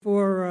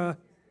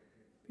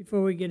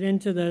before we get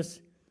into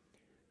this,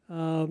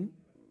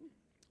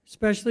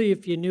 especially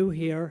if you're new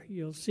here,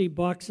 you'll see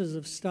boxes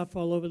of stuff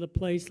all over the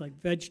place,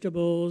 like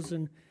vegetables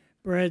and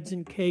breads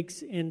and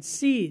cakes and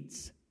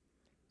seeds.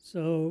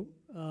 So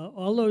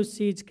all those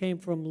seeds came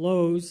from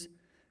Lowe's.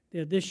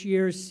 They're this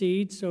year's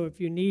seeds, so if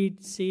you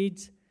need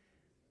seeds,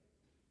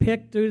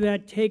 pick through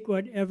that, take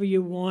whatever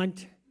you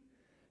want,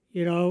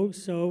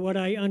 So what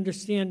I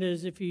understand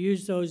is if you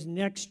use those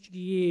next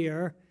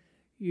year,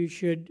 you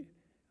should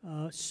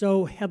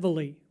sow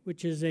heavily,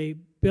 which is a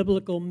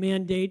biblical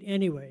mandate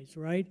anyways,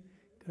 right?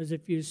 Because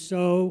if you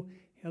sow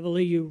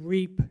heavily, you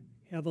reap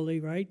heavily,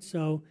 right?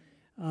 So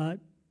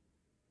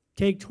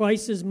take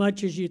twice as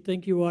much as you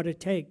think you ought to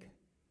take.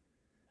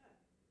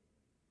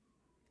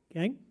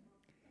 Okay?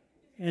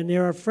 And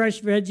there are fresh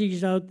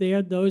veggies out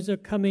there. Those are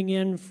coming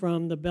in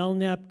from the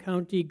Belknap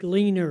County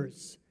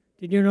Gleaners.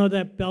 Did you know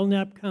that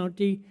Belknap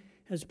County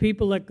has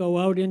people that go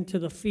out into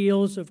the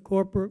fields of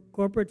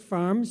corporate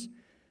farms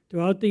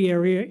throughout the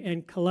area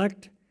and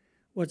collect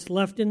what's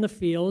left in the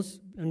fields,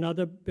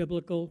 another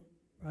biblical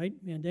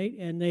mandate,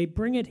 and they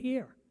bring it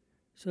here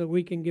so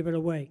we can give it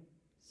away.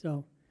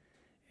 So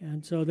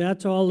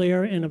that's all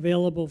there and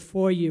available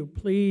for you.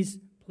 Please,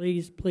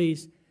 please,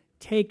 please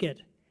take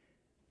it.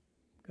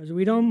 Because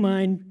we don't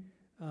mind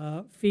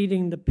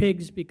feeding the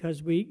pigs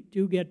because we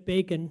do get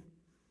bacon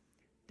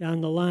down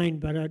the line,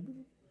 but I'd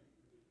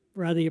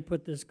rather you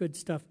put this good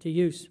stuff to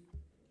use.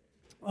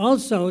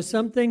 Also,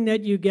 something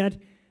that you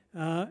get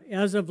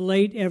as of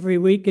late every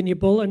week in your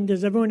bulletin.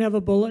 Does everyone have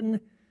a bulletin?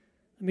 Let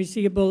me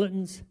see your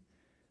bulletins.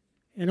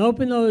 And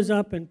open those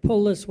up and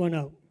pull this one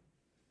out.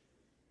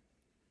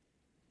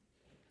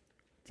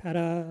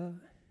 Ta-da! All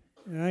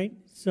right,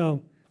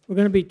 so we're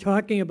going to be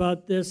talking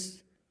about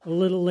this a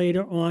little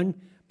later on.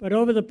 But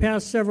over the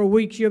past several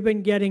weeks, you've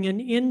been getting an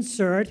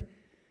insert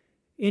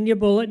in your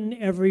bulletin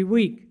every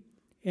week.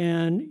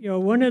 And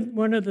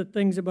one of the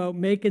things about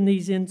making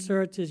these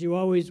inserts is you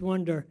always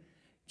wonder,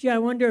 I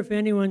wonder if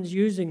anyone's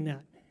using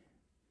that. I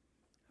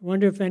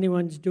wonder if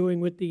anyone's doing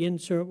with the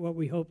insert what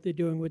we hope they're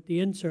doing with the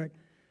insert.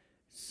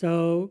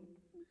 So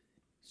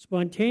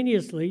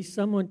spontaneously,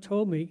 someone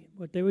told me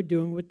what they were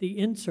doing with the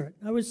insert.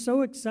 I was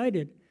so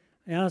excited,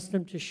 I asked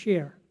them to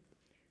share.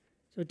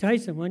 So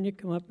Tyson, why don't you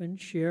come up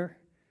and share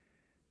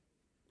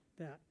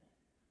that?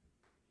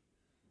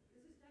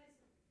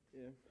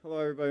 Yeah. Hello,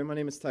 everybody. My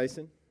name is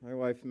Tyson. My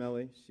wife,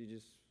 Melly,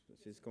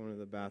 she's going to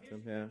the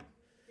bathroom. Yeah.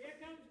 Here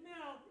comes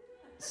Mel.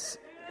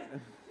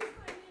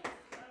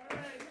 All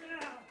right,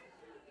 Mel.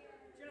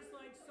 Just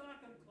like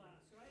soccer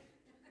class, right?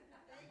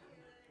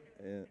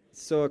 Yeah.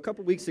 So a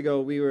couple weeks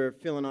ago, we were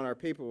filling out our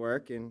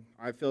paperwork, and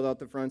I filled out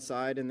the front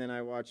side, and then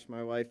I watched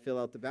my wife fill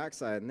out the back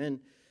side. And then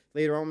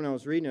later on when I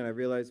was reading it, I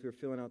realized we were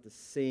filling out the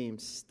same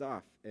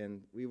stuff,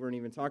 and we weren't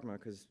even talking about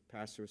it because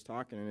Pastor was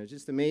talking. And it was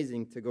just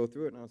amazing to go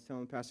through it, and I was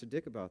telling Pastor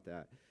Dick about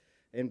that.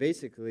 And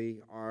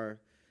basically, our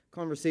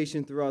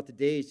conversation throughout the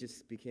days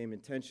just became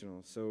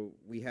intentional. So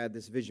we had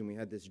this vision, we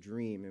had this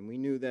dream, and we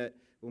knew that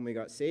when we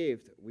got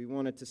saved, we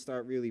wanted to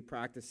start really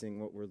practicing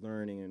what we're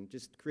learning and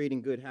just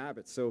creating good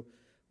habits. So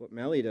what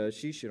Melly does,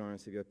 she should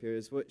honestly be up here,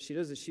 is what she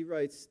does is she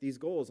writes these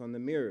goals on the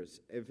mirrors.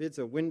 If it's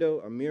a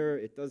window, a mirror,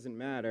 it doesn't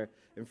matter,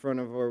 in front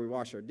of where we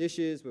wash our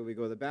dishes, where we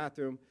go to the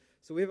bathroom.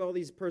 So we have all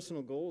these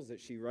personal goals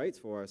that she writes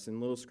for us in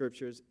little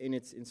scriptures, and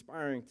it's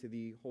inspiring to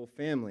the whole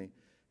family.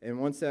 And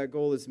once that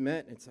goal is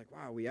met, it's like,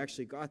 wow, we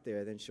actually got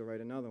there. Then she'll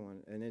write another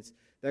one. And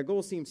that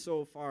goal seems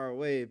so far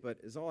away, but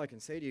is all I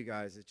can say to you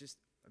guys is just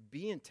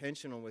be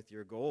intentional with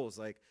your goals.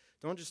 Like,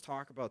 don't just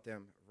talk about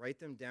them. Write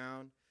them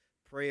down.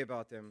 Pray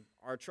about them.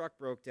 Our truck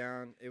broke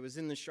down. It was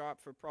in the shop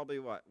for probably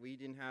we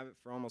didn't have it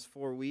for almost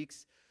 4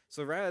 weeks.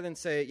 So rather than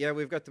say, yeah,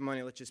 we've got the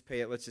money, let's just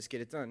pay it, let's just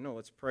get it done. No,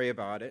 let's pray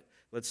about it.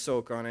 Let's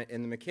soak on it.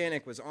 And the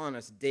mechanic was on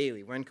us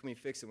daily. When can we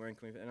fix it?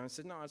 And I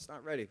said, no, it's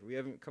not ready. We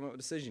haven't come up with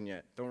a decision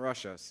yet. Don't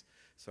rush us.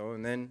 So,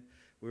 and then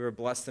we were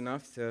blessed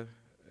enough to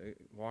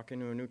walk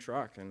into a new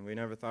truck, and we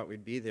never thought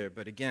we'd be there.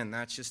 But again,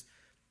 that's just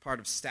part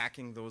of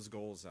stacking those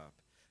goals up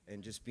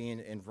and just being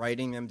and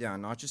writing them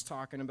down, not just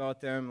talking about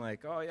them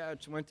like, oh, yeah,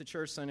 I went to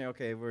church Sunday.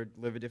 Okay, we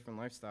live a different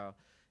lifestyle.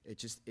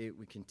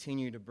 We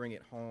continue to bring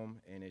it home,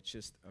 and it's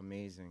just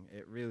amazing.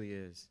 It really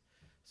is.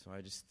 So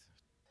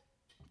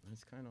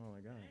that's kind of all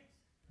I got.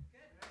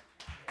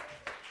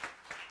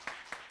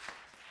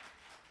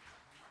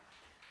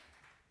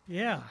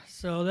 Yeah,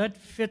 so that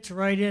fits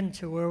right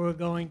into where we're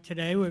going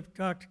today. We've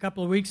talked a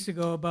couple of weeks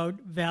ago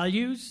about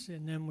values,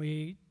 and then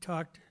we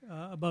talked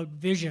about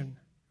vision,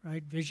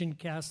 right? Vision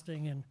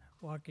casting and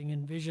walking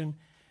in vision.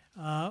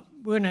 We're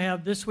going to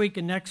have this week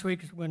and next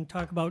week, we're going to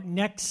talk about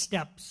next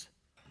steps,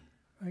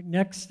 right?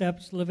 Next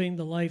steps, living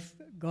the life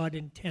God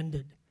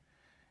intended.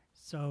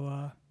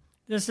 So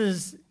this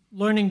is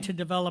learning to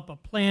develop a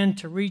plan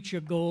to reach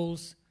your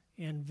goals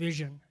and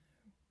vision.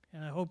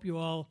 And I hope you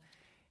all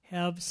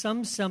have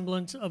some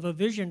semblance of a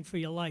vision for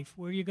your life.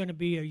 Where are you going to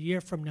be a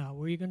year from now?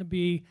 Where are you going to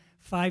be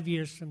 5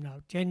 years from now,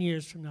 10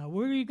 years from now?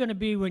 Where are you going to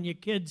be when your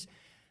kid's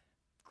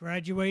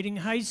graduating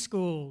high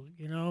school,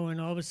 and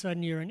all of a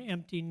sudden you're an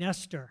empty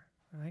nester,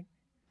 right?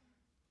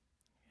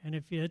 And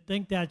if you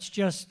think that's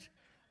just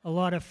a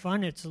lot of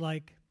fun,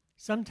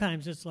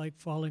 sometimes it's like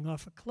falling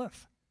off a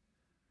cliff,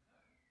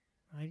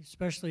 right?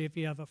 Especially if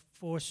you have a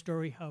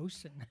 4-story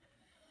house.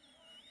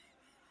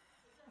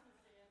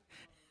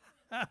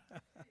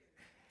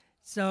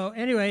 So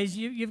anyways,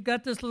 you've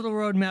got this little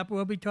roadmap.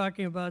 We'll be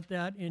talking about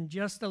that in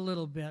just a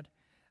little bit.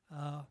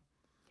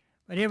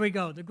 But here we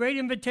go. The great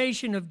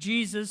invitation of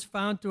Jesus,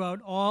 found throughout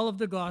all of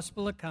the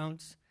gospel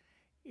accounts,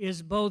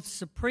 is both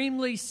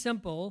supremely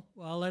simple,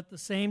 while at the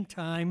same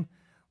time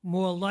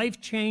more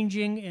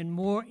life-changing and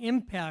more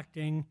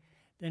impacting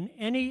than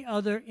any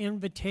other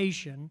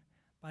invitation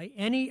by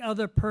any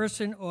other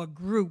person or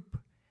group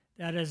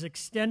that has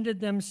extended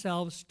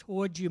themselves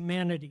towards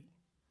humanity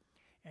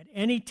at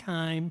any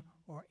time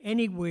or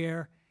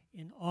anywhere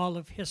in all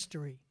of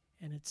history.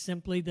 And it's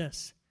simply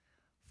this: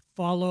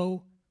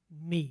 follow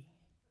me.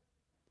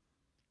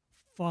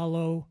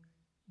 Follow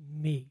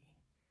me.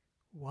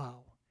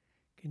 Wow.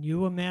 Can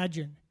you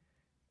imagine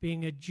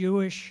being a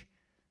Jewish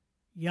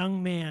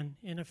young man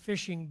in a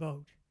fishing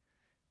boat,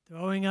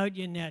 throwing out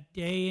your net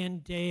day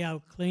in, day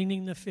out,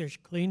 cleaning the fish,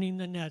 cleaning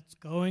the nets,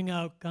 going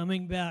out,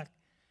 coming back,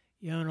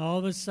 and all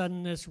of a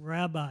sudden this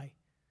rabbi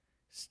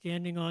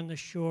standing on the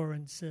shore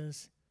and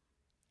says,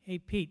 "Hey,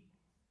 Pete,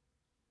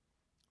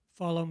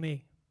 follow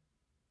me."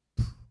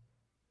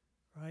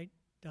 Right?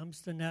 Dumps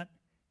the net,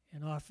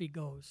 and off he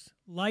goes.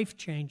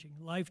 Life-changing,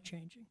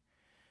 life-changing.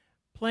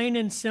 Plain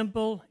and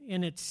simple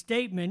in its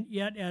statement,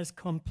 yet as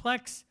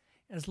complex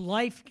as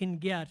life can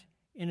get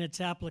in its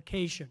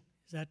application.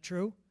 Is that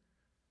true?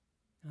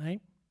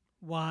 Right?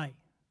 Why?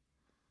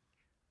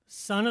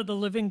 Son of the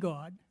living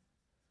God,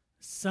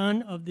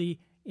 Son of the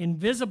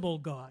invisible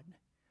God,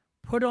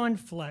 put on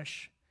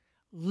flesh,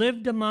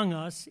 lived among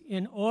us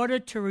in order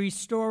to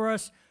restore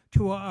us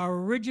to our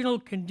original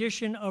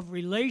condition of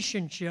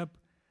relationship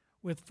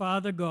with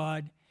Father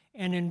God,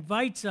 and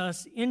invites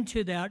us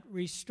into that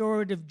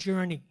restorative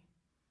journey.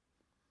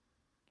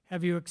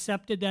 Have you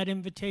accepted that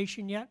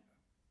invitation yet?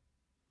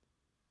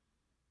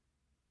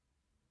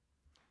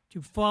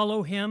 To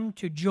follow him,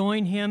 to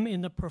join him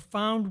in the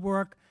profound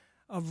work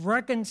of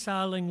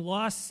reconciling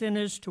lost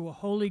sinners to a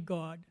holy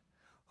God,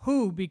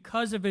 who,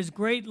 because of his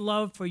great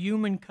love for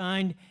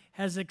humankind,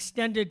 has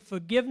extended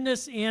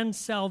forgiveness and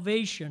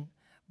salvation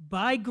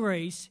by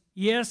grace,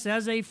 yes,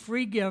 as a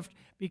free gift,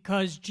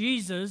 because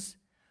Jesus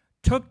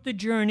took the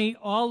journey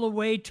all the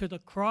way to the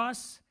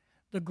cross,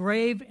 the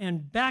grave,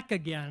 and back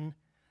again,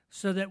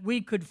 so that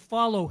we could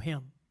follow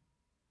him,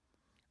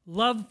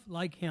 love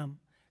like him,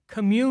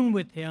 commune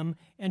with him,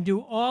 and do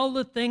all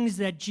the things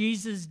that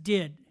Jesus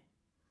did.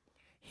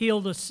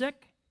 Heal the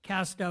sick,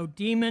 cast out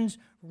demons,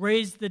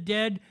 raise the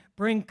dead,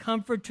 bring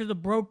comfort to the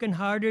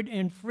brokenhearted,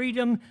 and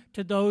freedom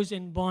to those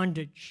in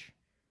bondage.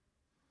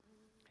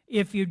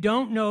 If you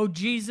don't know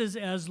Jesus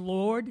as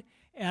Lord,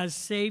 as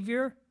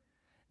Savior,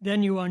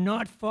 then you are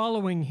not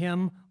following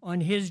him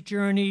on his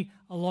journey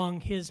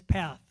along his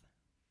path.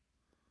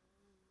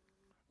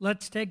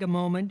 Let's take a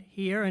moment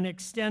here and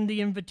extend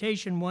the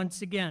invitation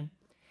once again.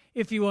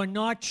 If you are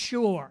not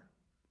sure,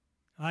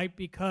 right,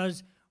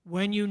 because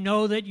when you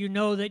know that you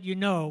know that you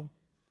know,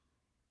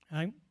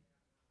 right?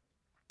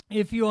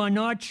 If you are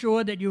not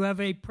sure that you have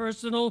a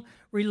personal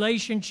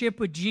relationship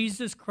with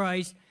Jesus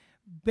Christ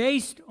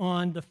based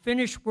on the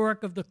finished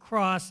work of the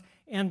cross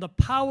and the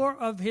power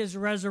of his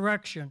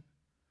resurrection,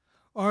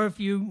 or if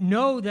you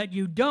know that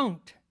you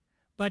don't,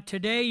 but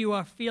today you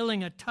are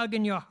feeling a tug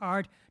in your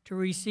heart to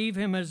receive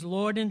him as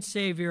Lord and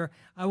Savior,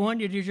 I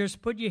want you to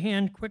just put your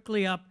hand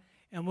quickly up,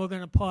 and we're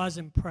going to pause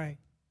and pray.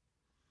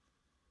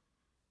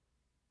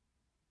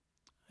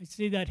 I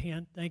see that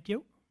hand. Thank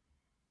you.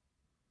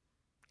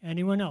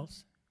 Anyone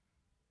else?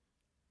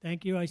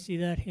 Thank you. I see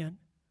that hand.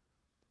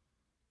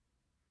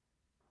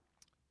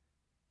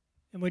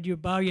 And would you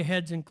bow your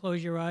heads and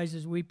close your eyes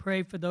as we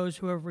pray for those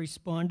who have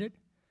responded?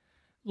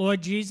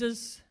 Lord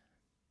Jesus,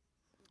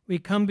 we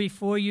come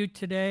before you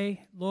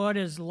today, Lord,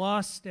 as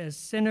lost, as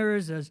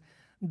sinners, as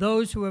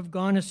those who have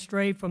gone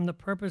astray from the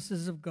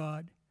purposes of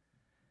God.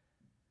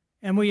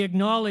 And we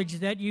acknowledge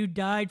that you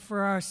died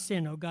for our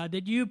sin, oh God,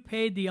 that you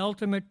paid the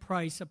ultimate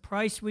price, a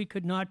price we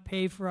could not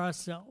pay for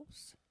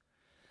ourselves.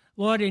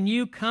 Lord, and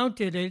you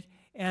counted it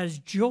as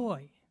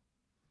joy.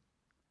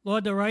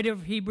 Lord, the writer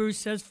of Hebrews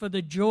says, for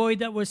the joy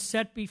that was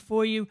set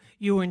before you,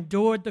 you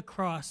endured the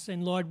cross.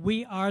 And Lord,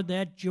 we are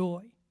that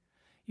joy.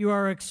 You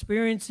are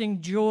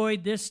experiencing joy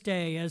this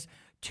day as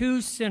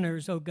two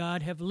sinners, oh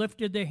God, have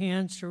lifted their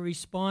hands to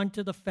respond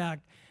to the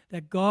fact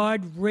that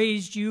God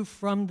raised you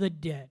from the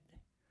dead.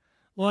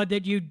 Lord,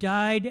 that you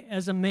died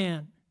as a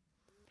man.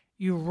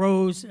 You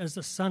rose as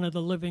the Son of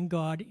the living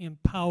God in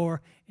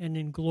power and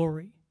in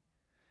glory.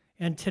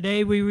 And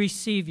today we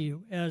receive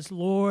you as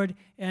Lord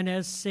and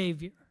as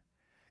Savior.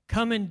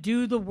 Come and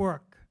do the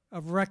work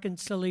of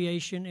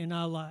reconciliation in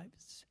our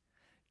lives.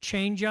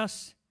 Change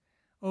us,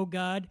 O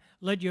God.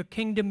 Let your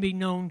kingdom be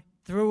known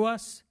through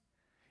us,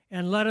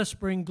 and let us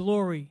bring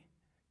glory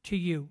to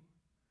you.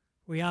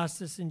 We ask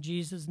this in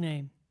Jesus'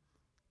 name.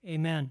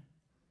 Amen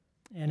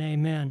and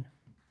amen.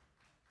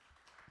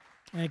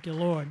 Thank you,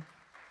 Lord.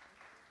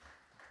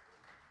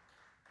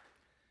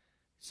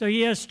 So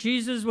yes,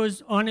 Jesus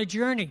was on a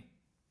journey,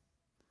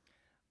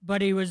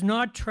 but he was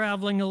not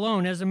traveling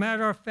alone. As a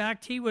matter of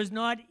fact, he was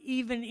not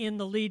even in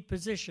the lead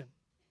position.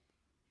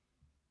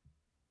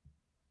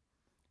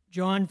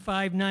 John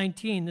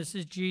 5:19, this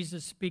is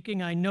Jesus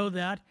speaking. I know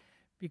that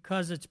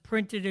because it's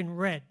printed in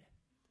red.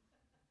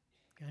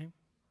 Okay? In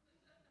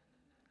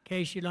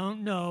case you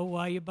don't know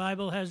why your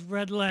Bible has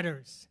red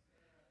letters.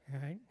 All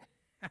right?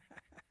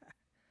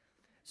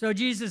 So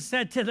Jesus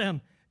said to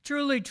them,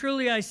 "Truly,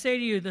 truly, I say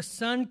to you, the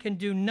Son can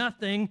do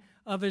nothing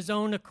of his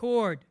own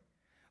accord,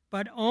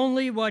 but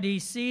only what he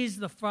sees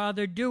the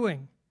Father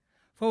doing.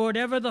 For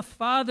whatever the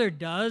Father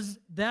does,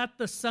 that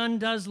the Son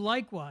does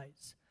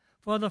likewise.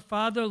 For the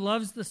Father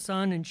loves the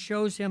Son and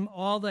shows him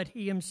all that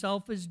he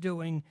himself is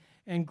doing,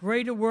 and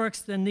greater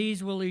works than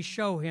these will he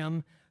show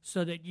him,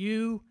 so that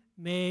you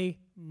may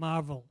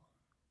marvel."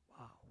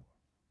 Wow.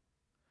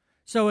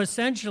 So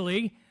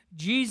essentially,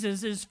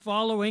 Jesus is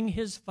following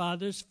his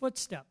Father's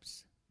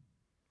footsteps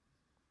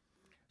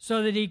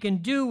so that he can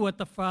do what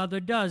the Father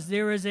does.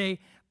 There is a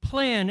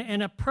plan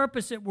and a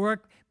purpose at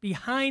work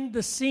behind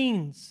the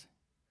scenes,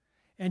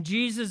 and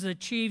Jesus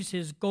achieves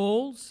his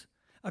goals,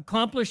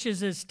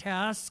 accomplishes his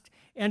tasks,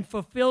 and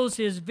fulfills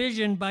his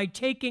vision by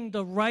taking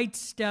the right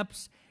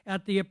steps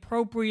at the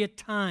appropriate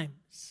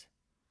times.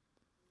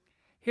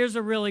 Here's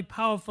a really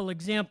powerful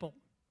example.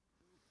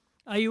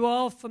 Are you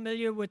all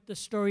familiar with the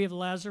story of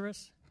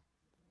Lazarus?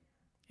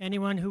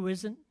 Anyone who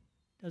doesn't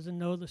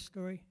know the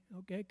story?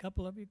 Okay, a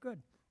couple of you,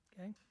 good.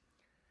 Okay.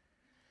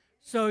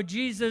 So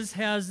Jesus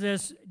has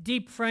this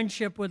deep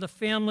friendship with a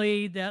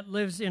family that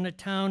lives in a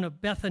town of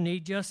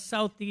Bethany, just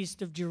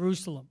southeast of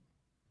Jerusalem.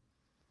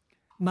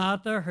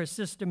 Martha, her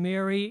sister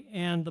Mary,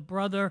 and the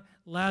brother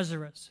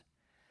Lazarus.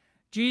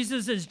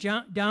 Jesus is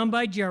down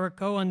by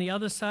Jericho on the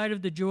other side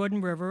of the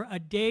Jordan River, a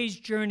day's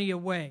journey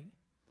away,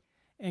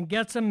 and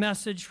gets a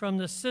message from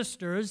the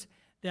sisters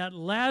that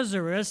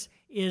Lazarus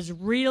is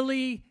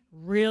really,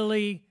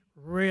 really,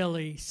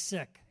 really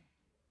sick.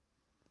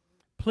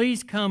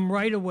 Please come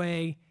right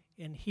away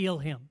and heal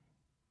him.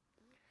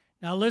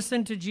 Now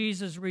listen to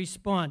Jesus'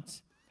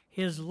 response,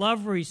 his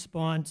love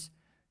response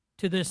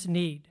to this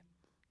need.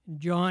 In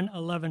John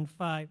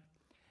 11:5.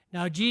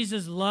 Now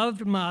Jesus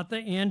loved Martha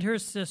and her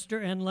sister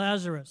and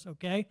Lazarus,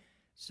 okay?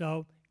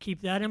 So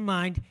keep that in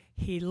mind.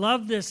 He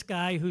loved this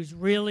guy who's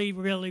really,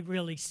 really,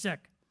 really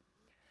sick.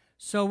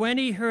 So when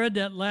he heard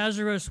that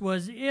Lazarus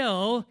was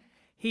ill,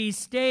 he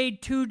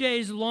stayed 2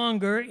 days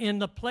longer in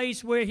the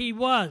place where he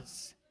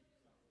was.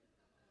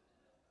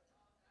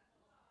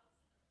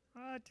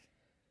 What?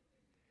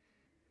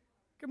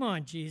 Come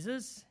on,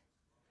 Jesus.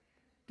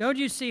 Don't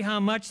you see how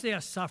much they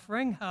are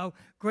suffering, how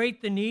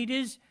great the need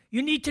is?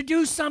 You need to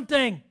do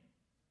something,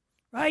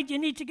 right? You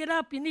need to get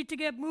up. You need to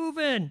get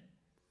moving.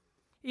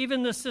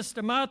 Even the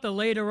sister Martha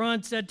later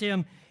on said to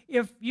him,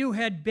 "If you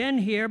had been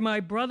here, my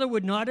brother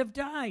would not have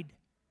died,"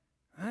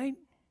 right?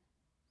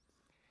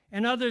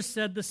 And others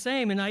said the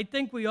same, and I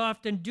think we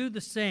often do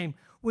the same.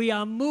 We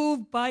are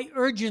moved by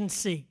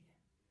urgency.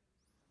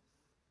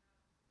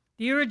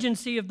 The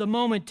urgency of the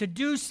moment to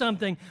do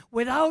something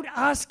without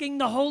asking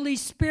the Holy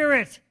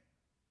Spirit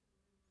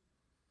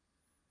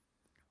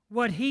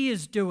what he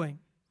is doing.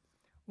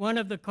 One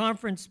of the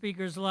conference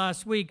speakers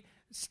last week,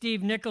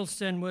 Steve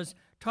Nicholson, was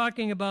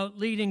talking about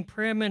leading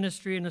prayer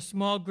ministry in a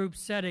small group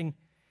setting,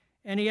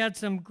 and he had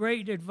some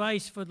great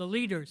advice for the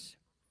leaders.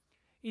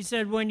 He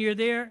said, when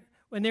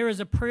there is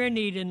a prayer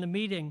need in the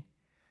meeting,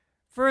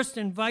 first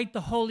invite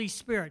the Holy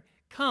Spirit.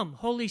 Come,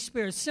 Holy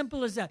Spirit.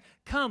 Simple as that.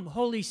 Come,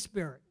 Holy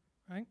Spirit.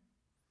 Right?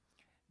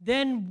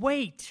 Then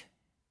wait.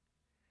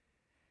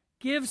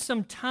 Give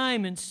some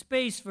time and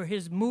space for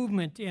his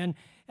movement. And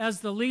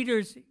as the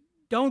leaders,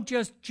 don't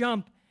just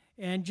jump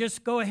and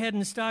just go ahead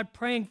and start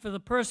praying for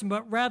the person,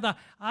 but rather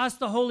ask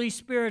the Holy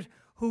Spirit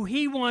who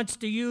he wants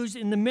to use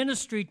in the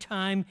ministry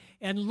time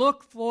and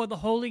look for the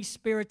Holy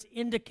Spirit's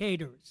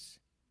indicators.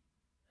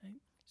 Right?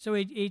 So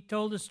he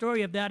told the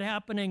story of that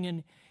happening,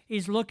 and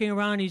he's looking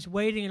around, he's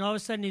waiting, and all of a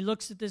sudden he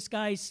looks at this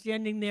guy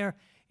standing there,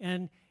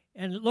 and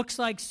it looks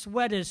like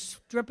sweat is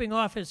dripping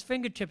off his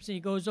fingertips, and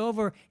he goes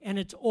over, and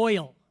it's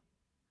oil.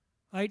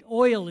 Right?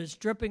 Oil is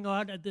dripping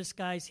out of this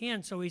guy's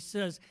hand. So he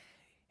says,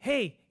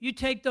 "Hey, you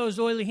take those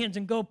oily hands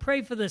and go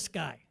pray for this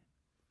guy."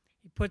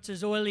 He puts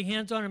his oily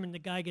hands on him, and the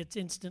guy gets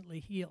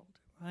instantly healed,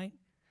 right?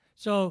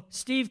 So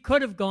Steve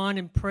could have gone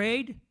and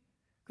prayed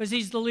because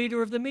he's the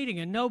leader of the meeting,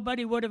 and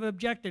nobody would have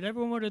objected.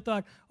 Everyone would have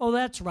thought, oh,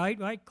 that's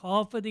right?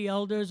 Call for the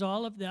elders,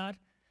 all of that.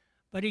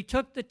 But he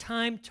took the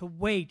time to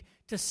wait,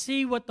 to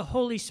see what the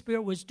Holy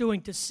Spirit was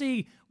doing, to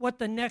see what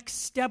the next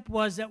step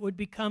was that would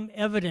become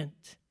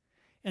evident.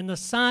 And the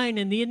sign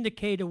and the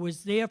indicator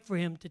was there for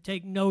him to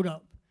take note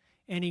of.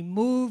 And he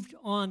moved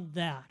on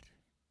that,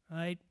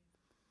 right?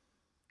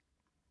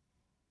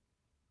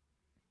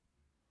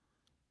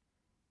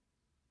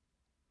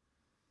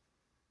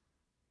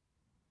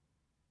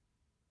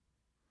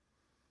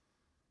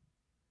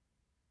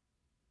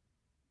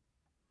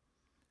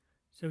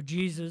 So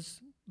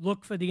Jesus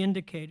looked for the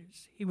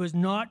indicators. He was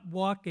not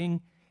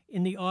walking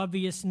in the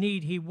obvious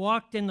need. He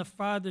walked in the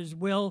Father's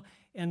will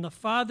and the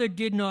Father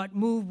did not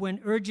move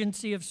when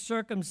urgency of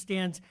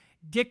circumstance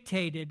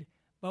dictated,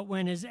 but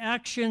when his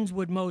actions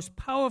would most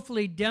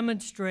powerfully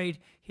demonstrate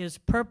his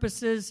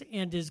purposes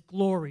and his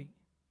glory.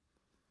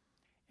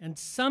 And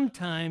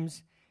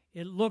sometimes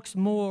it looks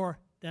more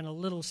than a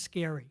little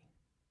scary.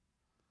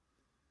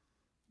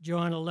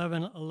 John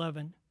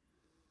 11:11.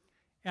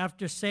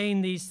 After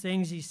saying these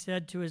things, he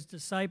said to his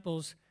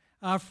disciples,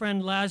 "Our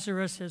friend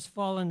Lazarus has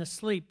fallen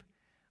asleep,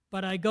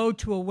 but I go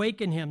to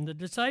awaken him." The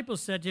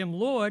disciples said to him,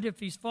 "Lord, if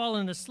he's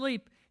fallen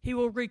asleep, he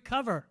will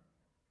recover."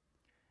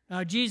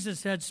 Now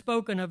Jesus had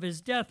spoken of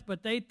his death,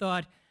 but they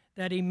thought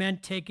that he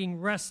meant taking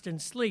rest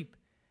and sleep.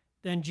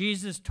 Then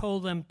Jesus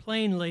told them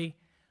plainly,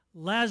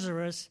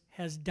 "Lazarus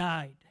has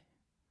died.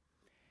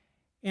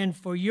 And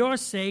for your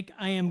sake,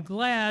 I am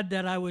glad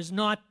that I was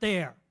not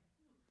there."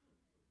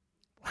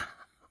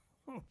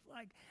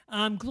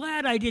 I'm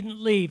glad I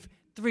didn't leave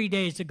 3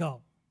 days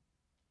ago.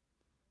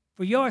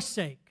 For your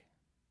sake.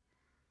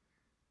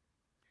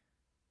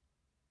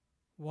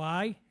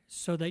 Why?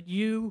 So that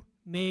you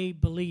may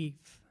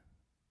believe.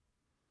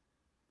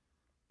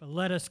 But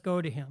let us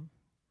go to him.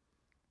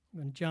 I'm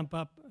going to jump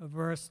up a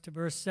verse to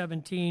verse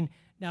 17.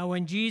 Now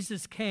when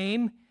Jesus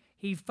came,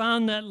 he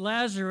found that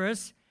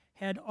Lazarus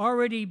had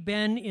already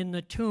been in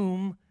the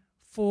tomb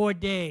 4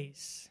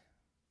 days.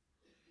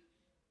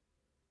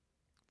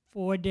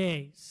 4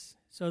 days.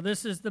 So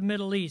this is the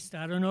Middle East.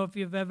 I don't know if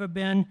you've ever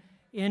been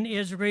in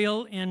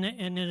Israel in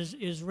an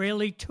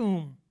Israeli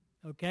tomb.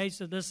 Okay,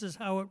 so this is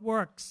how it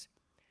works.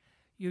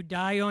 You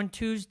die on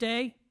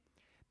Tuesday.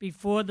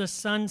 Before the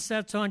sun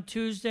sets on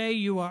Tuesday,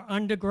 you are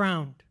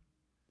underground.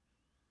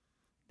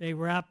 They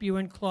wrap you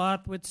in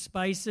cloth with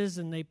spices,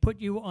 and they put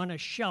you on a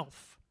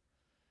shelf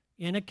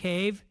in a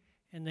cave,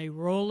 and they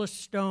roll a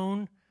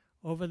stone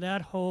over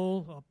that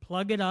hole or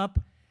plug it up,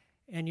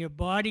 and your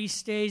body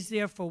stays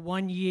there for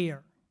 1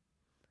 year.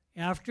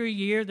 After a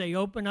year, they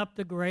open up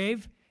the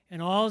grave, and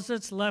all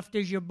that's left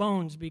is your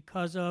bones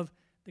because of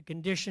the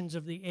conditions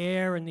of the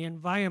air and the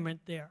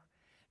environment there.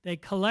 They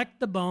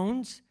collect the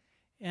bones,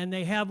 and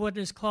they have what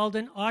is called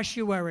an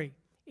ossuary.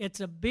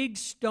 It's a big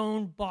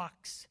stone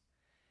box,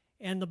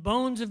 and the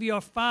bones of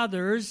your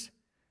fathers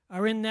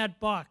are in that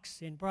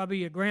box, and probably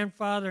your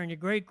grandfather and your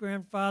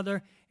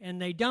great-grandfather,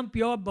 and they dump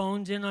your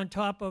bones in on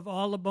top of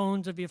all the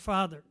bones of your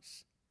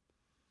fathers.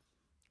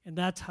 And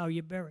that's how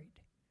you're buried.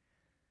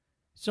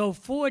 So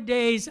 4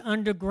 days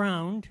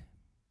underground.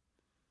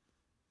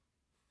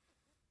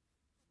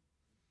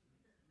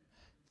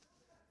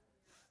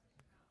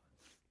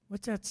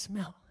 What's that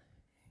smell?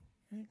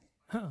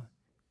 Oh,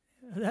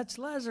 that's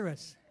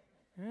Lazarus.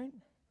 Right?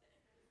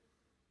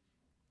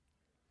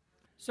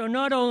 So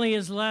not only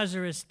is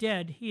Lazarus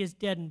dead, he is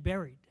dead and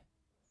buried.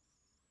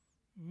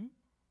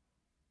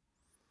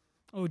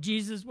 Oh,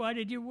 Jesus, why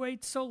did you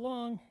wait so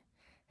long?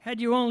 Had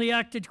you only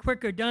acted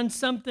quicker, done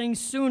something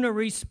sooner,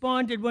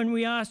 responded when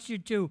we asked you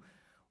to,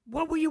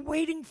 what were you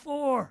waiting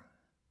for?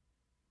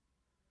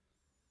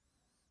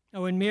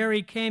 Now, when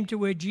Mary came to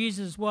where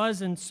Jesus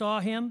was and saw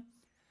him,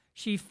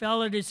 she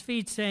fell at his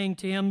feet, saying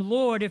to him,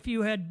 "Lord, if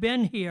you had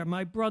been here,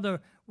 my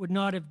brother would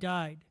not have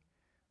died."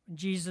 When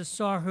Jesus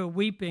saw her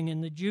weeping,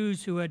 and the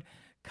Jews who had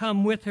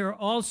come with her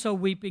also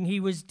weeping, he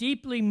was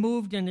deeply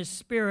moved in his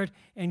spirit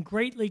and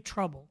greatly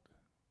troubled.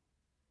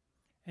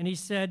 And he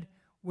said,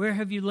 "Where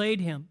have you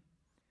laid him?"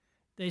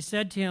 They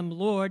said to him,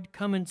 "Lord,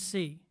 come and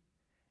see."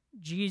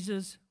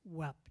 Jesus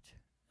wept.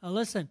 Now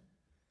listen,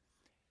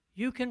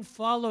 you can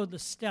follow the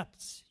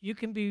steps. You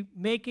can be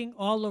making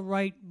all the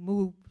right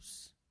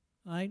moves,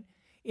 right?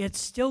 It's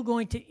still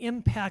going to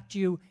impact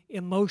you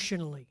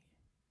emotionally,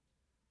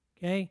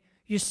 okay?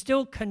 You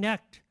still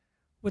connect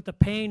with the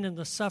pain and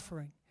the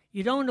suffering.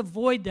 You don't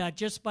avoid that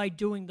just by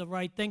doing the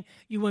right thing.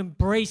 You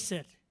embrace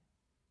it.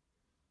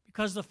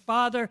 Because the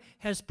Father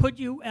has put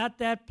you at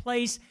that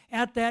place,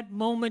 at that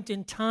moment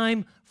in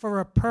time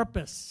for a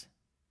purpose.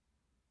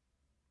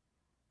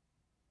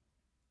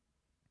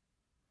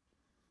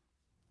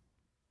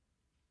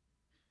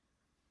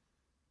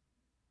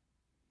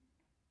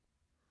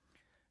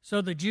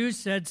 So the Jews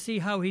said, "See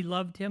how he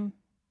loved him?"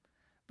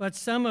 But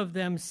some of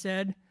them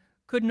said,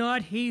 "Could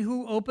not he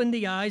who opened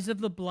the eyes of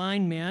the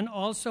blind man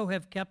also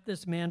have kept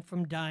this man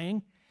from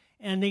dying?"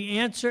 And the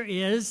answer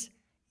is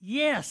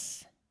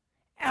yes.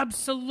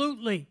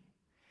 Absolutely.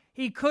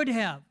 He could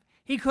have.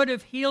 He could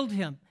have healed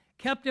him,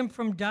 kept him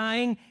from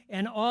dying,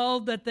 and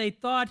all that they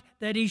thought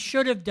that he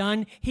should have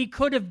done, he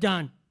could have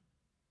done.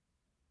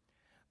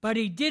 But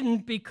he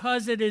didn't,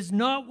 because it is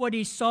not what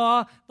he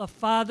saw the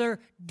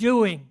Father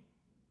doing.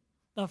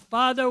 The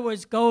Father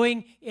was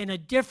going in a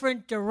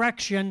different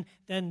direction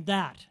than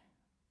that.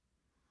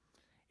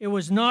 It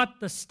was not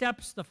the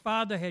steps the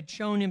Father had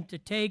shown him to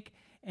take,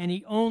 and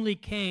he only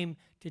came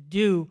to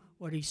do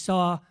what he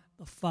saw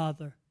the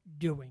Father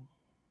doing.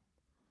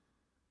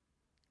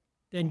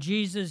 Then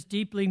Jesus,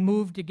 deeply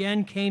moved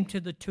again, came to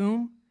the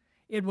tomb.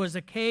 It was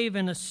a cave,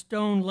 and a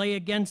stone lay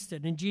against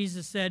it. And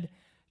Jesus said,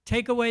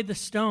 "Take away the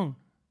stone."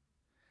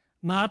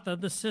 Martha,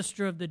 the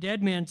sister of the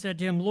dead man, said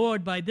to him,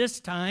 "Lord, by this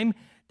time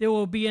there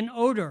will be an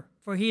odor,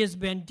 for he has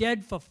been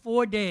dead for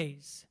 4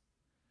 days."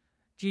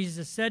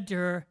 Jesus said to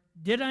her,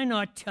 "Did I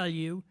not tell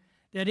you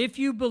that if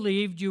you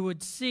believed, you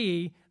would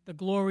see the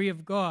glory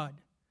of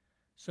God?"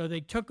 So they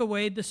took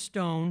away the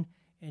stone,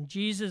 and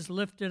Jesus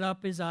lifted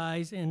up his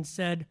eyes and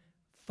said,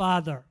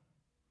 "Father,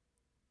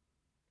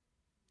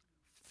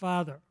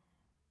 Father,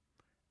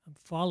 I'm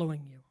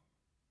following you.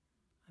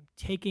 I'm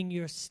taking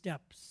your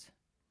steps.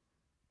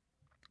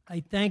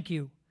 I thank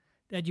you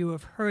that you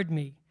have heard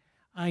me.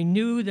 I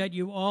knew that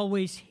you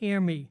always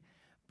hear me,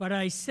 but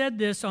I said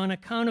this on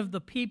account of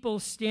the people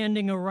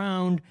standing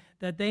around,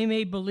 that they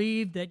may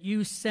believe that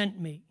you sent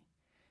me."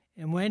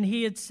 And when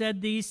he had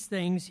said these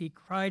things, he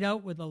cried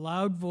out with a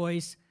loud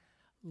voice,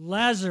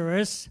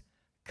 "Lazarus,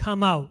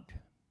 come out."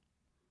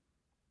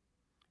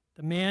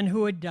 The man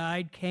who had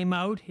died came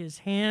out, his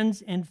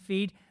hands and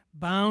feet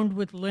bound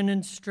with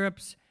linen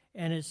strips,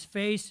 and his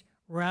face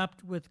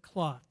wrapped with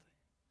cloth.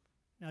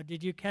 Now,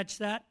 did you catch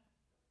that?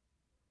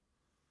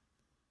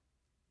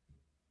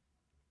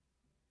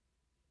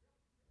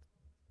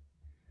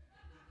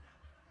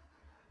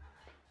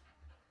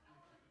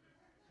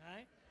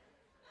 Right?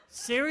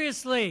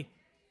 Seriously,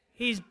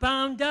 he's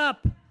bound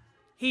up.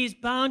 He's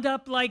bound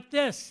up like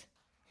this,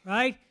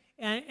 right?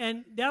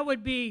 And that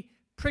would be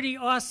pretty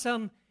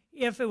awesome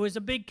if it was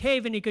a big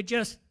cave and he could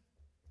just,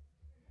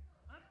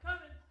 "I'm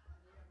coming."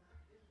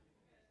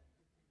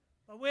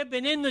 But we've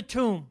been in the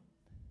tomb.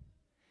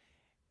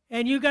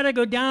 And you got to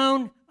go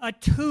down a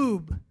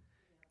tube,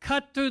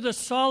 cut through the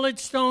solid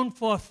stone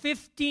for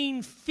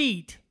 15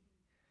 feet.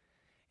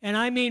 And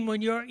I mean,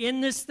 when you're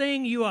in this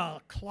thing, you are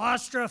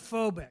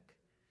claustrophobic.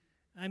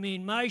 I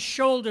mean, my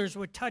shoulders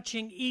were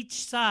touching each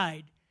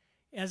side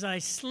as I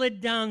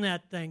slid down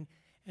that thing.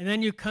 And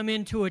then you come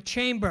into a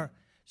chamber.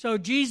 So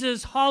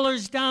Jesus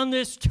hollers down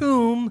this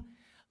tomb,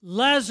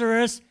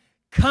 "Lazarus,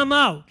 come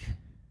out."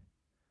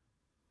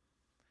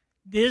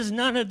 There's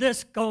none of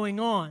this going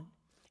on.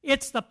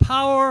 It's the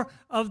power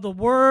of the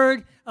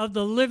Word of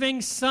the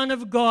living Son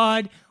of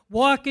God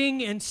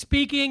walking and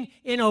speaking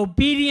in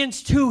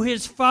obedience to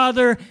his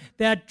Father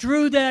that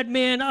drew that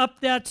man up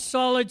that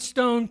solid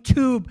stone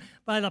tube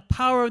by the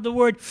power of the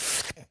Word.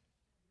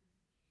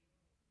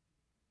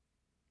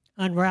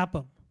 Unwrap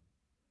him.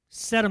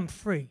 Set him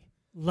free.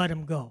 Let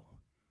him go.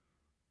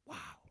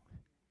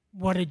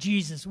 What a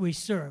Jesus we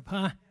serve,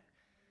 huh?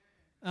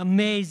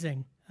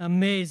 Amazing,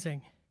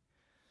 amazing.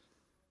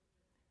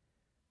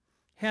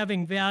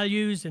 Having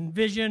values and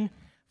vision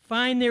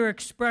find their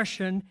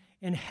expression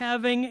in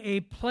having a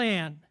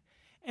plan.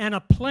 And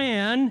a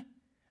plan,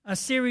 a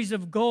series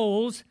of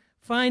goals,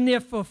 find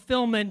their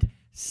fulfillment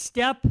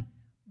step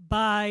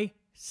by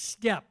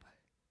step.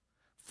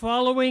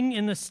 Following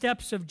in the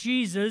steps of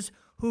Jesus,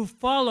 who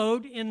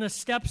followed in the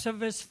steps of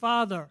his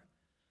Father.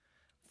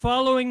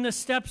 Following the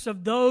steps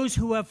of those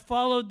who have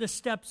followed the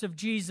steps of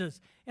Jesus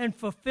and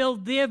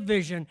fulfilled their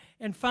vision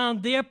and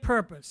found their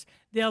purpose.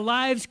 Their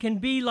lives can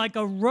be like a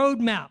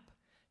roadmap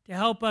to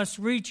help us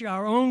reach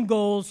our own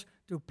goals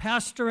through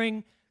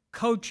pastoring,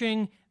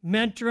 coaching,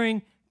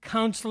 mentoring,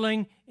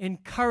 counseling,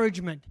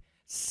 encouragement.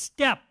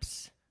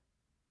 Steps.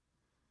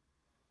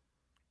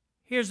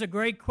 Here's a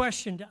great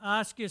question to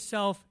ask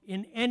yourself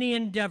in any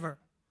endeavor.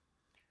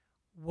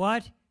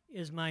 What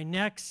is my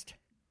next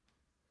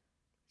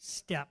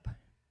step?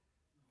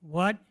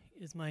 What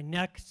is my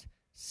next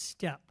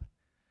step?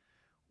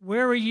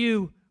 Where are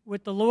you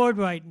with the Lord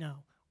right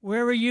now?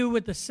 Where are you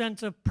with the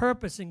sense of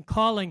purpose and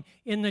calling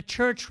in the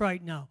church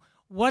right now?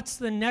 What's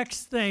the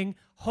next thing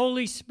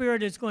Holy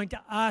Spirit is going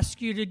to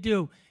ask you to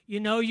do?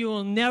 You know, you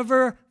will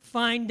never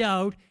find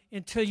out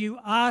until you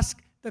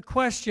ask the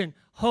question,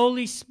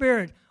 Holy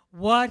Spirit,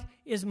 what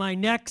is my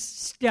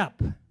next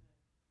step?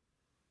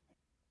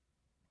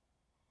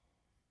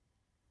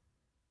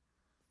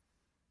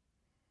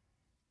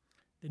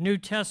 The New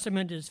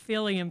Testament is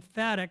fairly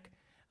emphatic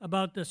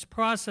about this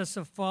process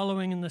of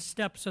following in the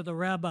steps of the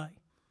rabbi.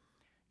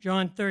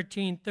 John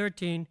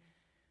 13:13,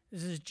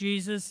 this is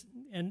Jesus,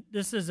 and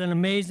this is an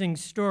amazing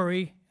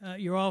story.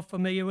 You're all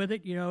familiar with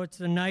it. You know, it's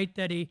the night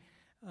that he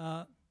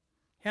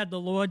had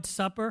the Lord's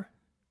Supper.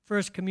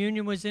 First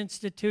communion was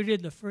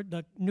instituted,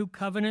 the new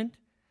covenant.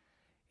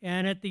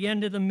 And at the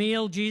end of the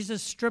meal,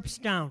 Jesus strips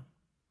down.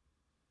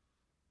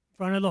 In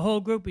front of the whole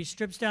group, he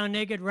strips down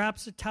naked,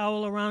 wraps a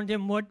towel around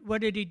him.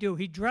 What did he do?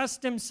 He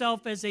dressed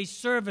himself as a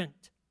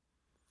servant.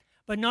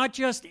 But not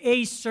just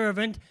a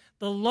servant,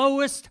 the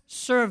lowest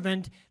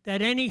servant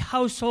that any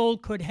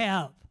household could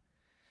have.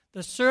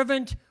 The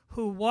servant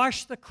who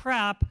washed the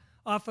crap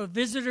off a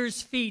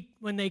visitor's feet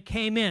when they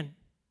came in.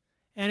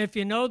 And if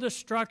you know the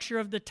structure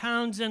of the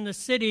towns and the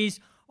cities,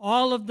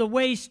 all of the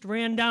waste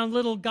ran down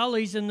little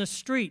gullies in the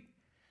street.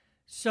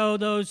 So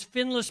those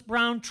finless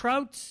brown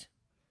trouts,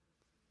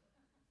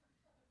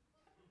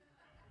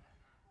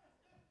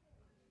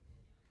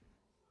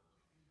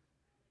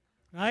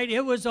 right?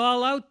 It was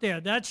all out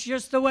there. That's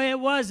just the way it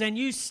was. And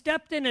you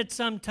stepped in it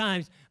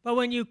sometimes. But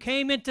when you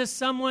came into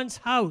someone's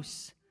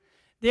house,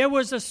 there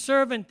was a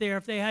servant there.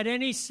 If they had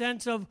any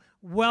sense of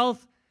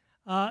wealth,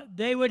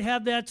 they would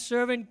have that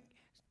servant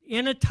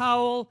in a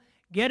towel,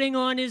 getting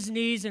on his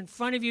knees in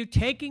front of you,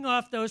 taking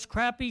off those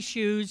crappy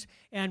shoes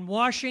and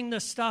washing the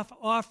stuff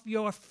off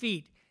your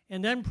feet,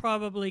 and then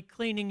probably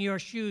cleaning your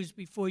shoes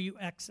before you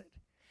exit.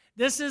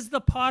 This is the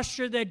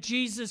posture that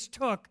Jesus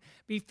took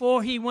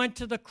before he went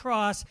to the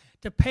cross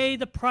to pay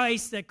the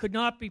price that could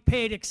not be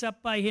paid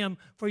except by him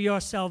for your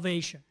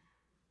salvation.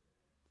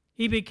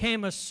 He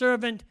became a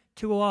servant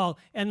to all,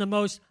 and the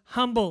most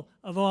humble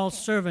of all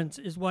servants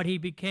is what he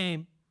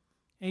became.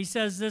 And he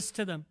says this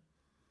to them: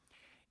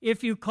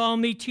 "If you call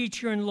me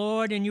teacher and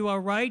Lord, and you are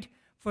right,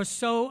 for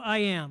so I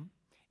am.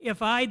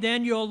 If I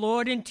then, your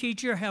Lord and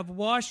teacher, have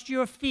washed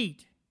your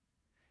feet,"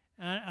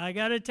 I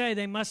got to tell you,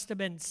 they must have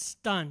been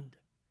stunned.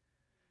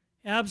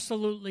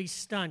 Absolutely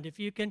stunned. If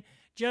you can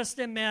just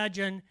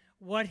imagine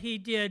what he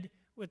did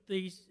with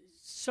the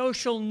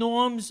social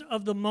norms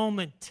of the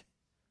moment.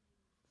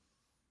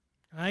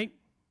 Right?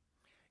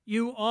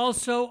 You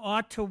also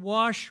ought to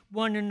wash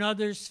one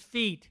another's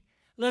feet.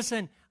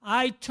 Listen,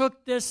 I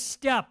took this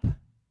step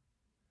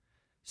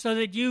so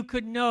that you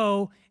could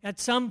know at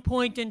some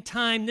point in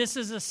time this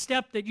is a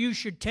step that you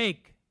should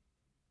take.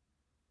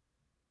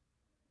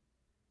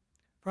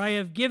 For I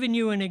have given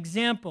you an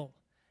example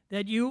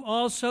that you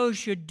also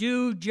should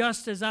do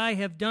just as I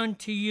have done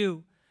to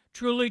you.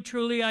 Truly,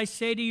 truly, I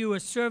say to you, a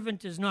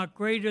servant is not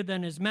greater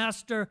than his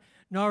master,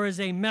 nor is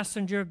a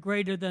messenger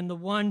greater than the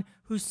one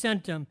who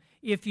sent him.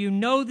 If you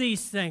know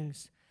these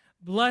things,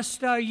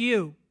 blessed are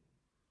you.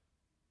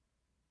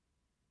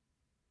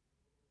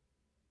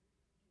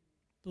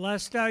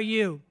 Blessed are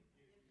you.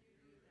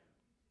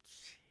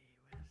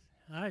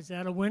 Is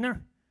that a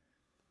winner?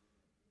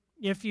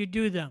 If you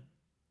do them.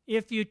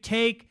 If you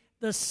take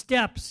the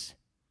steps,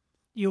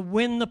 you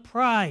win the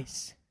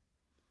prize,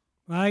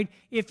 right?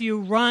 If you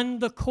run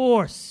the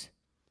course.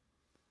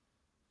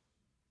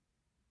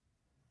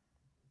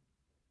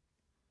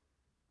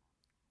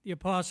 The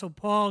Apostle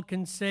Paul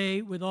can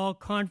say with all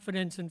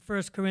confidence in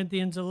 1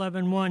 Corinthians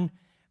 11:1,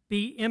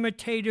 "Be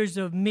imitators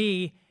of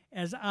me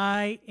as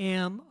I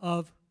am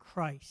of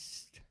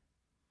Christ."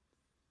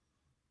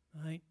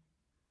 Right?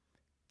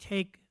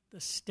 Take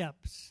the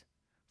steps.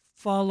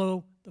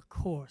 Follow the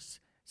course.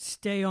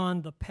 Stay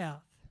on the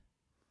path.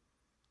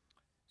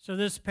 So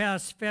this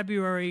past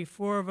February,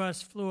 4 of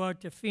us flew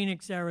out to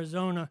Phoenix,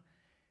 Arizona,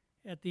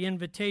 at the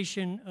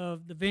invitation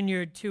of the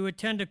Vineyard to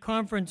attend a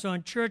conference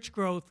on church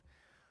growth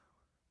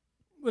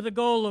with a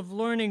goal of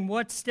learning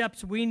what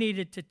steps we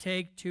needed to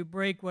take to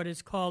break what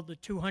is called the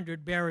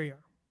 200 barrier.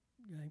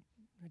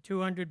 The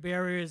 200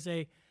 barrier is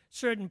a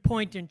certain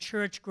point in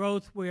church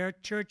growth where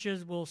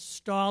churches will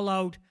stall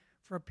out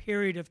for a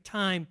period of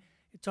time.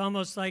 It's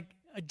almost like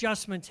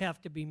adjustments have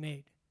to be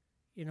made,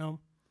 you know.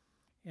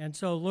 And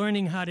so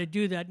learning how to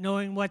do that,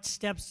 knowing what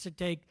steps to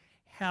take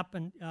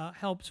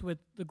helps with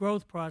the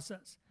growth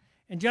process.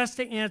 And just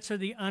to answer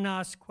the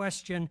unasked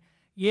question,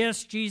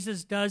 yes,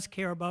 Jesus does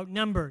care about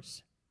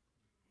numbers.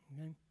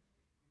 Okay?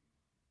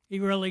 He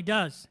really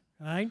does,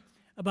 right?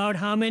 About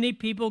how many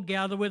people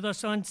gather with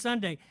us on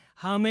Sunday,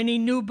 how many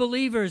new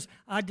believers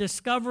are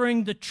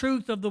discovering the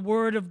truth of the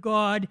Word of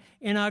God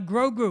in our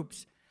grow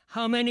groups,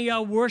 how many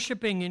are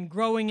worshiping and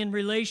growing in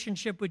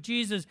relationship with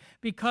Jesus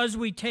because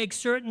we take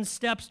certain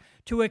steps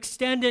to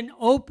extend an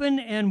open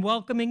and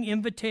welcoming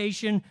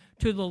invitation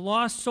to the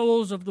lost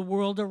souls of the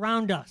world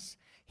around us.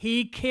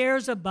 He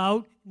cares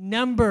about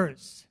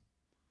numbers.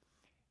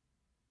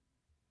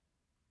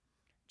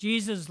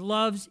 Jesus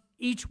loves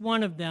each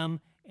one of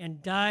them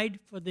and died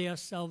for their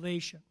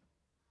salvation.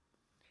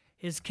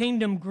 His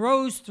kingdom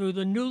grows through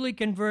the newly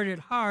converted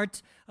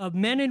hearts of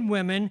men and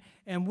women,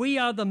 and we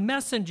are the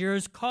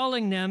messengers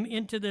calling them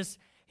into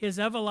his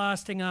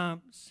everlasting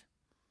arms.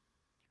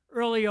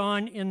 Early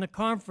on in the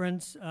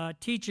conference,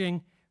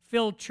 teaching,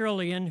 Phil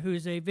Churlian,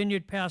 who's a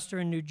vineyard pastor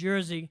in New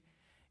Jersey,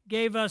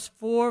 gave us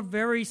 4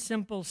 very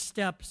simple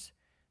steps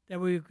that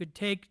we could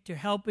take to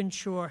help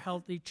ensure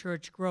healthy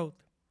church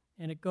growth.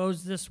 And it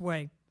goes this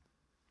way.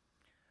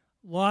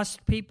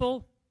 Lost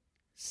people,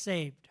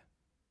 saved.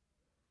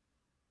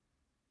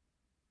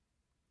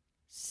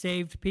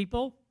 Saved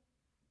people,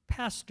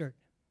 pastored.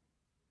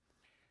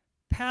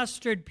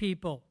 Pastored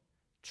people,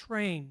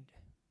 trained.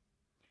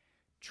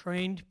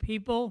 Trained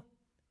people,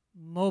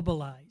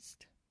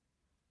 mobilized.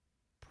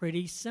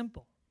 Pretty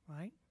simple,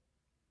 right?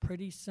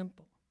 Pretty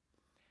simple.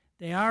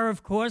 They are,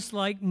 of course,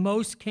 like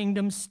most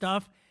kingdom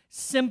stuff,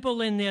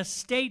 simple in their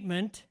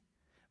statement,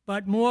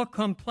 but more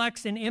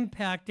complex and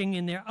impacting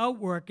in their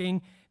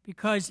outworking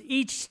because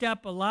each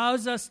step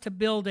allows us to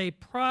build a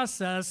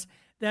process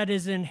that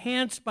is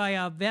enhanced by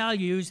our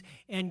values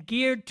and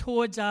geared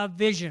towards our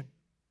vision.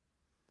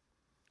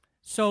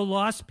 So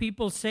lost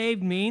people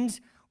saved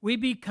means we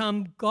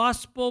become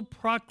gospel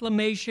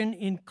proclamation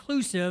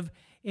inclusive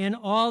in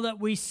all that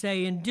we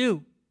say and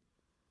do.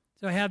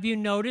 So have you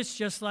noticed,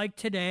 just like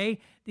today,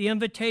 the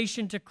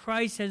invitation to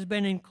Christ has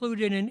been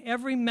included in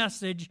every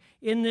message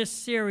in this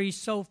series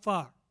so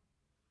far.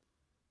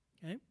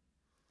 Okay?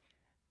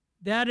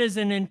 That is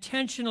an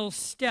intentional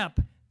step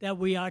that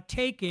we are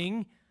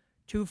taking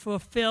to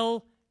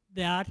fulfill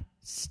that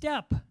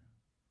step.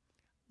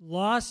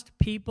 Lost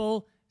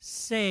people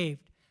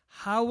saved.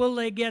 How will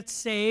they get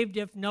saved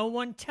if no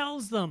one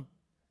tells them?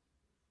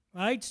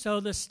 Right? So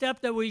the step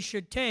that we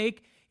should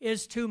take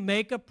is to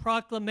make a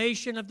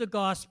proclamation of the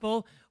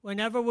gospel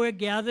whenever we're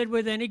gathered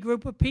with any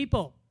group of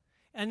people.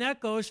 And that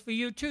goes for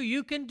you too.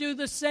 You can do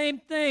the same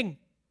thing.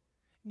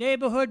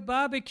 Neighborhood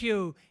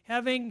barbecue,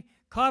 having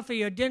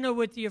coffee or dinner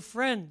with your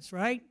friends,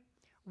 right?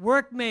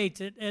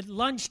 Workmates at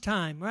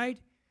lunchtime, right?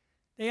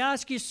 They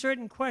ask you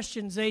certain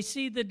questions. They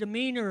see the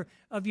demeanor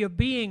of your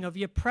being, of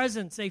your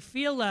presence. They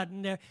feel that,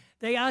 and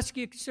they ask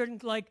you certain,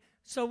 like,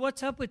 so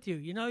what's up with you?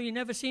 You know, you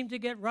never seem to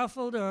get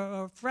ruffled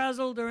or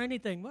frazzled or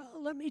anything. Well,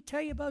 let me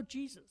tell you about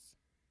Jesus,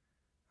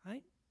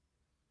 right?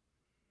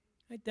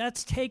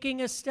 That's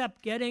taking a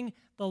step, getting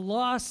the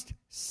lost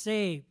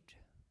saved.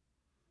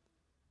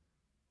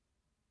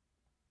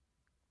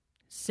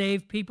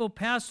 Save People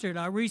Pastored.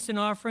 Our recent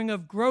offering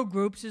of grow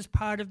groups is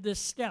part of this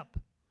step.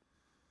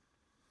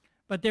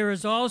 But there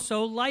is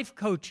also life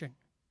coaching,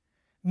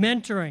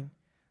 mentoring,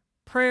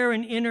 prayer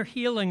and inner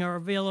healing are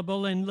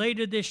available. And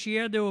later this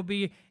year, there will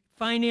be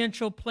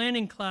financial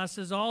planning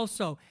classes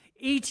also.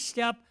 Each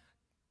step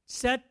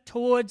set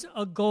towards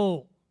a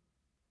goal.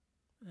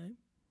 Right?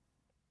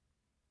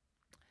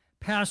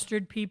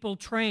 Pastored People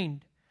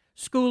Trained.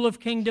 School of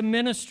Kingdom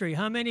Ministry.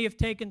 How many have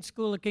taken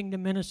School of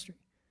Kingdom Ministry?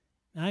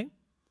 Right?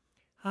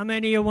 How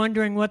many are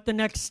wondering what the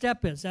next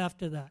step is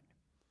after that?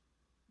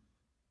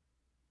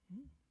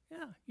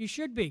 Yeah, you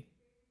should be,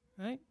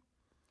 right?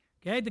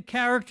 Okay, the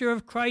Character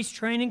of Christ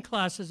training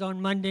classes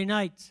on Monday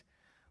nights.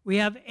 We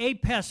have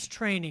APES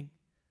training,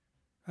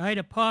 right?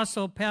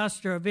 Apostle,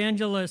 pastor,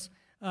 evangelist,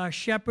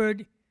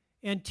 shepherd,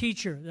 and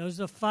teacher.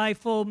 Those are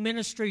fivefold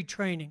ministry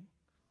training.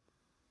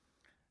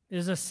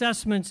 There's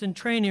assessments and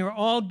training are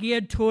all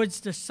geared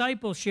towards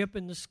discipleship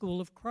in the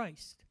school of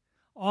Christ.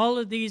 All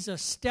of these are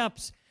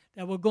steps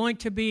that we're going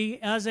to be,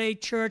 as a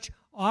church,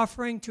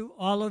 offering to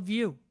all of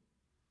you.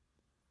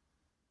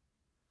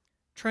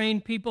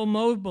 Trained People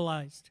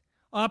Mobilized.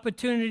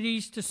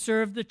 Opportunities to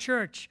serve the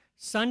church.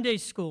 Sunday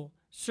school.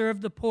 Serve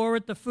the poor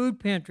at the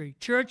food pantry.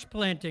 Church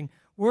planting.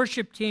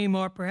 Worship team,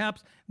 or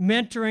perhaps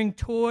mentoring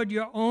toward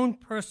your own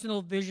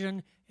personal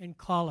vision and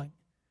calling.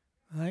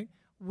 Right?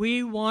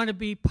 We want to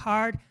be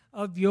part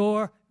of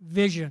your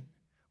vision.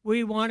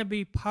 We want to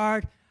be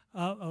part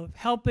of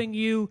helping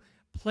you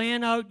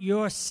plan out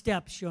your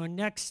steps, your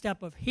next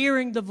step of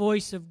hearing the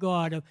voice of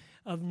God,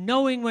 of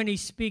knowing when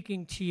He's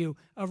speaking to you,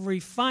 of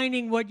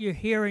refining what you're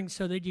hearing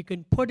so that you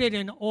can put it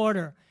in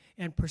order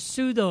and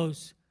pursue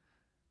those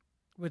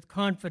with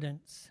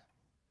confidence.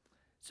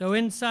 So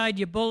inside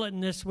your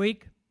bulletin this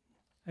week,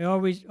 I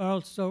always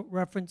also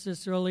referenced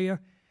this earlier,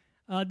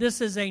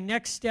 this is a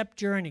next step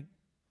journey.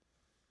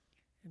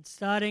 And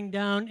starting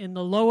down in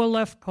the lower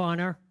left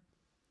corner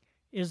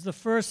is the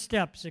first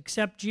steps.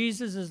 Accept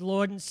Jesus as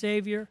Lord and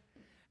Savior.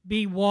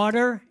 Be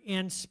water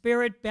and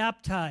spirit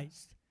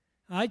baptized.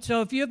 All right,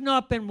 so if you have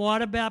not been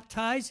water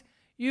baptized,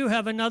 you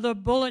have another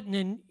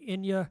bulletin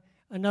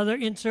another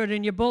insert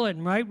in your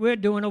bulletin, right? We're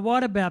doing a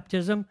water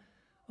baptism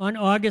on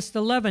August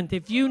 11th.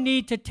 If you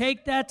need to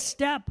take that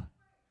step,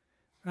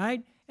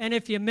 right? And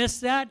if you miss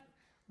that,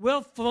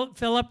 we'll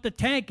fill up the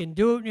tank and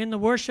do it in the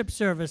worship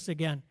service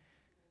again,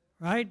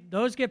 right?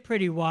 Those get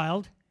pretty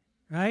wild,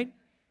 right?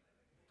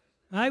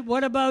 All right,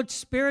 what about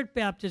spirit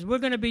baptism? We're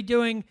going to be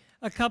doing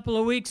a couple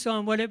of weeks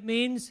on what it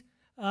means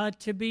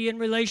to be in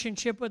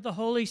relationship with the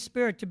Holy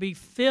Spirit, to be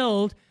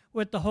filled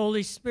with the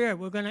Holy Spirit.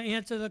 We're going to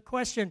answer the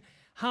question,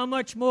 how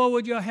much more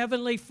would your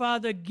Heavenly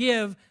Father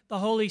give the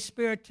Holy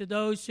Spirit to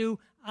those who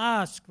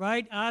ask,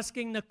 right?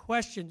 Asking the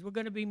questions. We're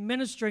going to be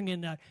ministering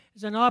in that.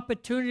 It's an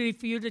opportunity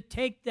for you to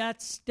take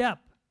that step,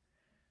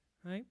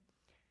 right?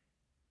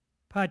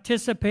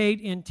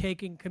 Participate in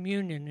taking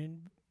communion.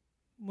 And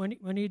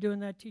when are you doing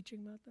that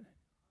teaching, Martha?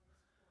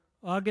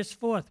 August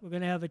 4th, we're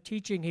going to have a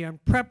teaching here in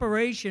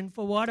preparation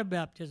for water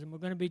baptism. We're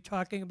going to be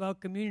talking about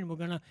communion. We're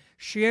going to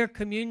share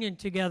communion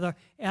together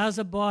as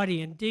a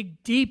body and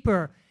dig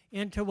deeper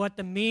into what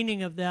the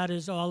meaning of that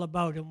is all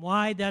about and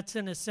why that's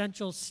an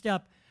essential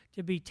step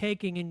to be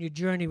taking in your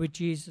journey with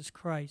Jesus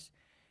Christ.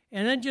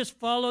 And then just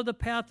follow the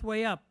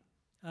pathway up.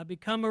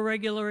 Become a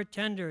regular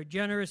attender, a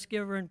generous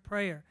giver in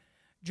prayer.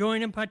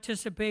 Join and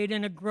participate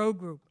in a grow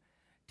group.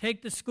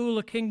 Take the School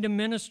of Kingdom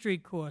Ministry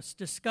course.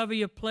 Discover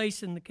your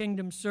place in the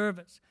kingdom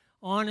service.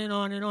 On and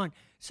on and on.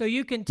 So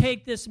you can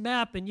take this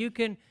map and you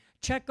can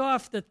check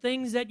off the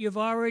things that you've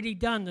already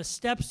done, the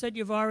steps that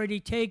you've already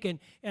taken,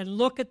 and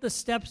look at the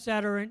steps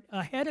that are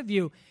ahead of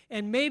you.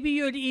 And maybe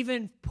you'd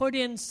even put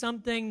in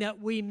something that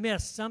we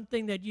missed,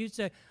 something that you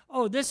say,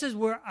 oh, this is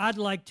where I'd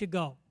like to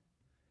go.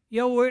 You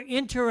know, we're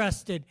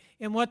interested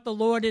in what the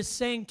Lord is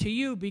saying to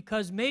you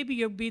because maybe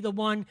you'll be the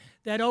one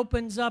that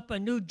opens up a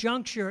new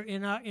juncture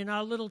in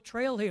our little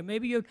trail here.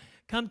 Maybe you'd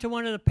come to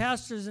one of the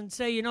pastors and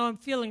say, you know, I'm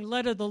feeling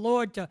led of the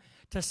Lord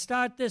to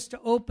start this, to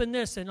open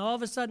this, and all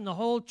of a sudden the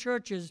whole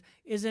church is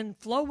in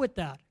flow with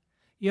that.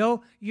 You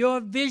know, your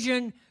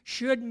vision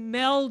should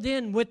meld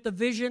in with the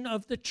vision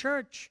of the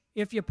church.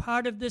 If you're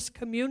part of this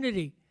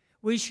community,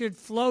 we should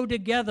flow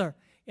together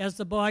as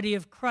the body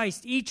of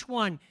Christ, each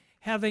one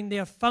having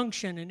their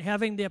function and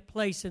having their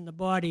place in the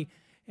body.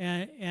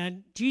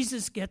 And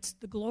Jesus gets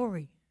the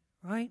glory,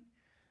 right?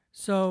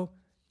 So,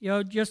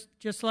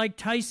 just like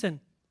Tyson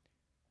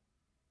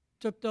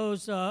took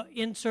those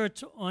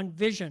inserts on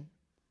vision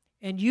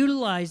and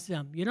utilized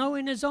them,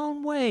 in his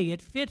own way.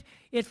 It fit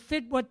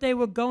what they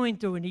were going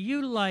through, and he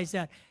utilized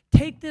that.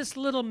 Take this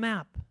little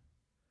map.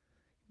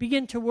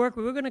 Begin to work.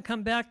 We're going to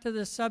come back to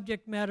this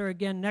subject matter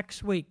again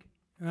next week,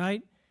 all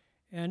right?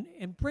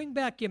 And bring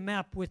back your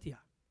map with you.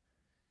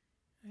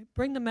 Right?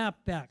 Bring the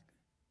map back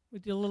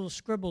with your little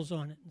scribbles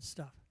on it and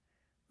stuff,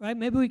 right?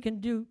 Maybe we can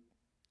do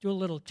a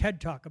little TED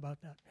Talk about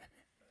that.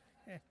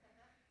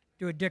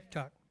 Do a dick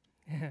talk.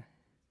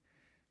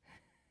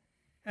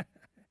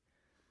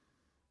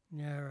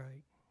 Yeah,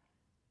 right.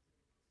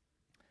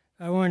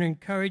 I want to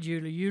encourage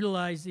you to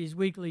utilize these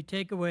weekly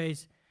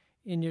takeaways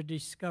in your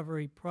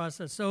discovery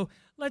process. So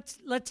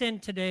let's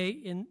end today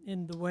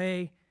in the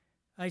way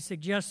I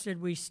suggested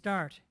we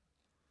start.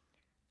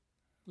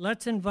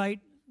 Let's invite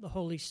the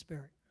Holy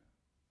Spirit.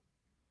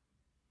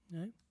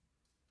 Right?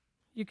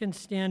 You can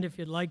stand if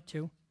you'd like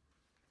to.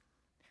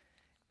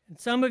 And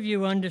some of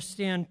you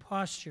understand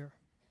posture.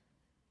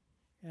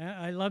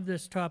 I love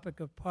this topic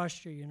of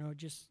posture,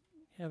 just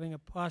having a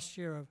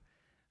posture of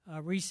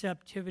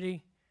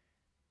receptivity.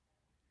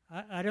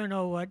 I don't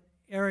know what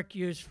Eric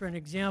used for an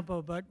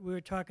example, but we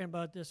were talking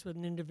about this with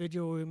an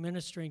individual we were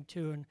ministering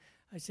to, and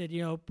I said,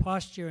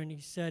 posture, and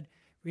he said,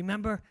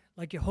 remember,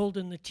 like you're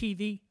holding the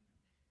TV?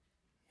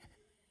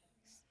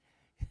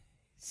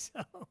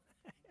 So,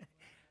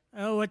 I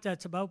don't know what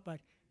that's about, but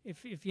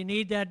if you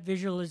need that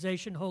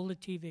visualization, hold the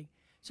TV.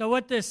 So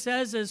what this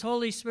says is,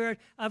 Holy Spirit,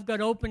 I've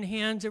got open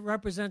hands. It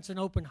represents an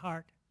open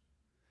heart.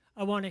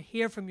 I want to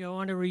hear from you. I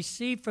want to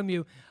receive from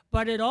you.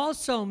 But it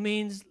also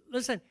means,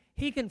 listen,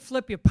 he can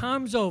flip your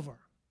palms over.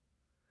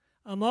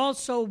 I'm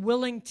also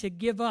willing to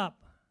give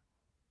up,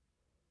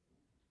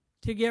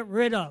 to get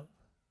rid of,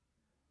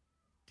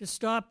 to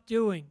stop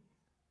doing,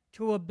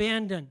 to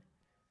abandon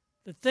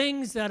the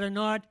things that are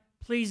not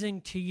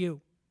pleasing to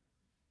you.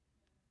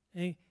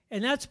 Okay?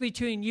 And that's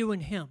between you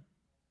and him.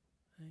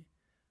 Okay?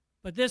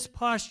 But this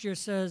posture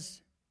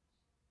says,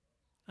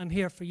 I'm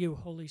here for you,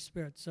 Holy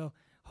Spirit. So,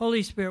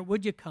 Holy Spirit,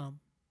 would you come?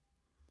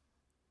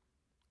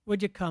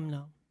 Would you come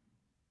now?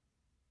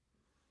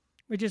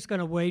 We're just going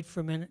to wait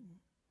for a minute.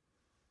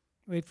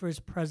 Wait for his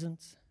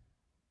presence.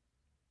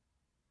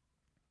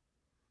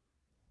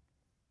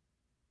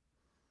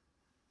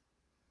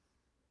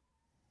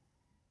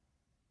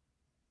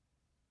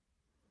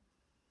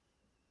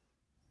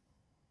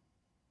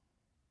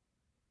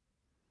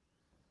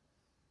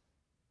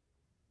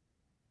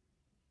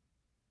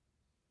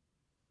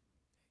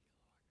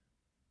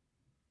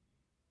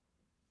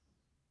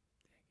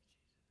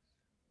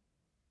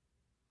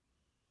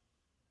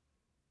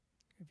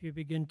 If you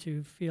begin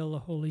to feel the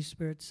Holy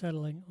Spirit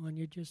settling on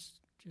you, just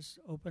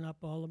open up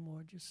all the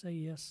more. Just say,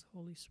 yes,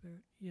 Holy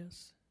Spirit,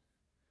 yes.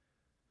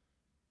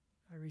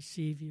 I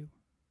receive you.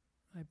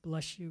 I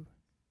bless you.